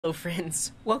Hello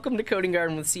friends, welcome to Coding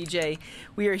Garden with CJ.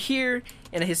 We are here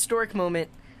in a historic moment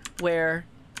where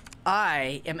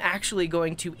I am actually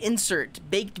going to insert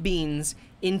baked beans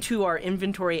into our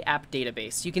inventory app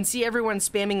database. You can see everyone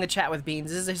spamming the chat with beans.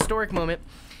 This is a historic moment.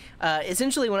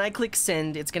 Essentially, when I click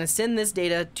send, it's going to send this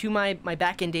data to my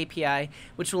backend API,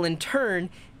 which will in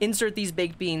turn insert these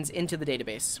baked beans into the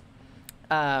database.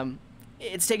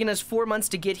 It's taken us 4 months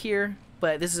to get here,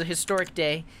 but this is a historic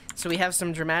day, so we have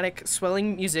some dramatic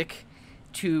swelling music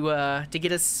to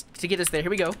get us there. Here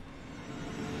we go.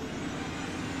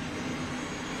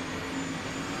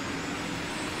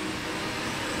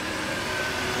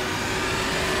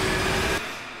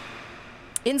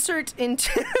 Insert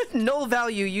into null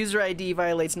value user ID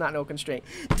violates not null constraint.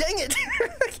 Dang it!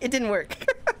 It didn't work.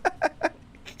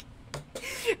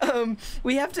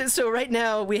 We have to. So right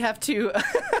now we have to.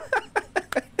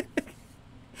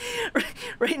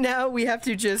 Right now, we have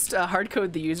to just hard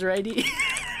code the user ID.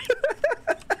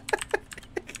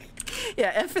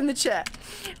 Yeah, F in the chat.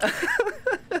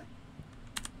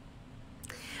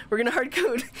 We're gonna hard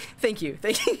code. Thank you,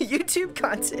 YouTube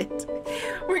content.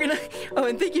 We're gonna. Oh,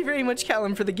 and thank you very much,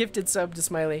 Callum, for the gifted sub to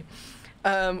Smiley.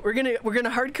 We're gonna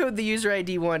hard code the user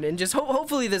ID one, and just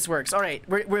hopefully this works. All right,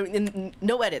 we're in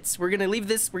no edits. We're gonna leave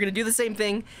this. We're gonna do the same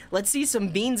thing. Let's see some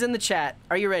beans in the chat.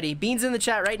 Are you ready? Beans in the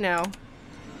chat right now.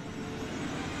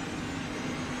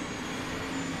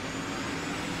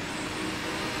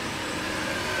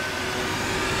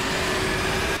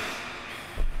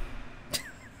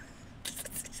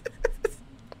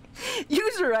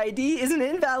 User ID is an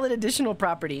invalid additional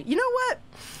property. You know what?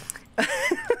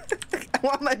 I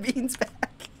want my beans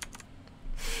back.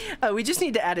 We just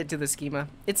need to add it to the schema.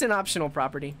 It's an optional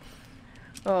property.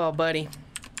 Oh, buddy.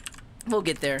 We'll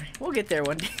get there. We'll get there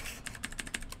one day.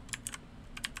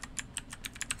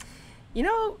 You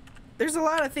know, there's a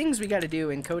lot of things we got to do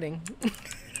in coding.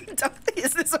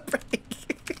 Is this a break?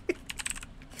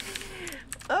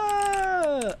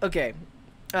 Okay.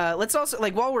 Let's also,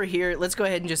 like, while we're here, let's go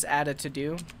ahead and just add a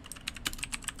to-do.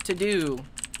 To-do,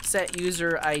 set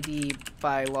user ID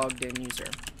by logged in user.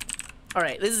 All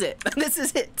right, this is it. This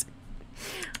is it.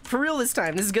 For real this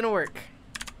time, this is gonna work.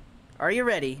 Are you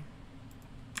ready?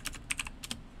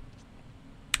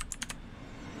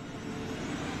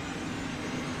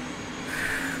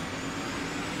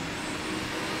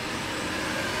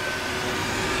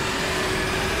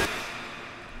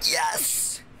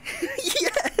 Yes!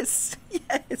 Yes!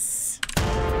 Yes!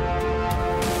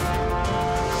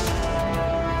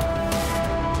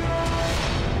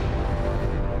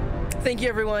 Thank you,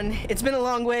 everyone. It's been a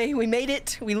long way. We made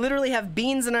it. We literally have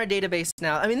beans in our database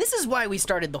now. I mean, this is why we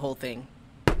started the whole thing.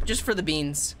 Just for the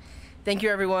beans. Thank you,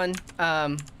 everyone.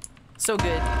 So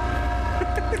good.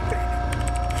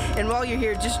 And while you're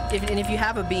here, if you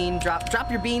have a bean,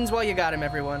 drop your beans while you got them,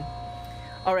 everyone.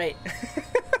 All right.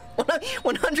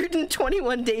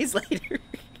 121 days later.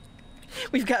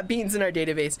 We've got beans in our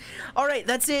database. All right,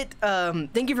 that's it.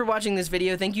 Thank you for watching this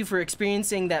video. Thank you for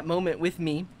experiencing that moment with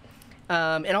me.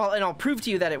 And I'll prove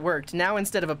to you that it worked. Now,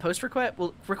 instead of a post request,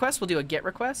 we'll do a get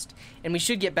request, and we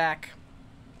should get back.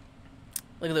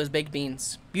 Look at those baked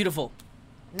beans. Beautiful.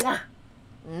 Mwah.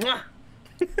 Mwah.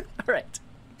 All right.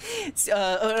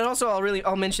 And also,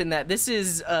 I'll mention that this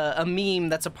is a meme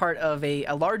that's a part of a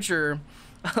larger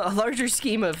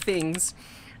scheme of things.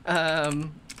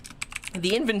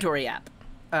 The inventory app,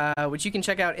 which you can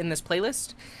check out in this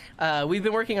playlist. We've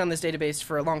been working on this database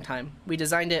for a long time. We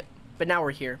designed it, but now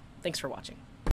we're here. Thanks for watching.